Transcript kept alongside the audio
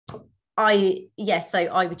So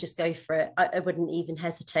I would just go for it. I wouldn't even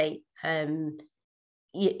hesitate.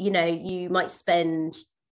 You know, you might spend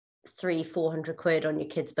 300-400 quid on your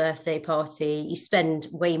kid's birthday party. You spend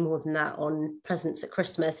way more than that on presents at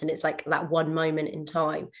Christmas, and it's like that one moment in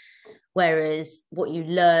time. Whereas what you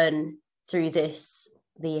learn through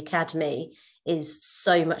the academy, is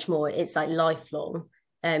so much more. It's like lifelong.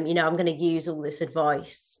 You know, I'm going to use all this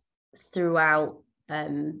advice throughout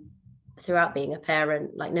being a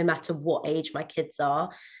parent, like no matter what age my kids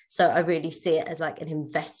are. So I really see it as like an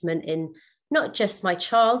investment in not just my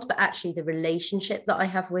child, but actually the relationship that I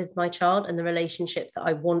have with my child, and the relationship that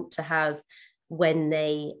I want to have when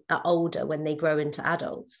they are older, when they grow into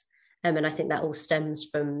adults. And I think that all stems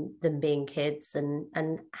from them being kids,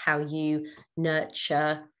 and how you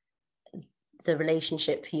nurture the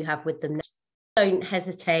relationship you have with them. Don't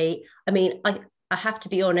hesitate. I mean, I have to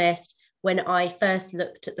be honest, when I first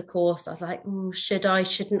looked at the course, I was like, should I,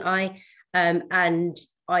 shouldn't I? And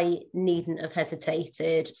I needn't have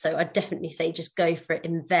hesitated. So I definitely say just go for it,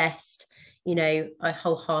 invest. You know, I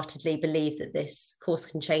wholeheartedly believe that this course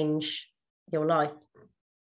can change your life.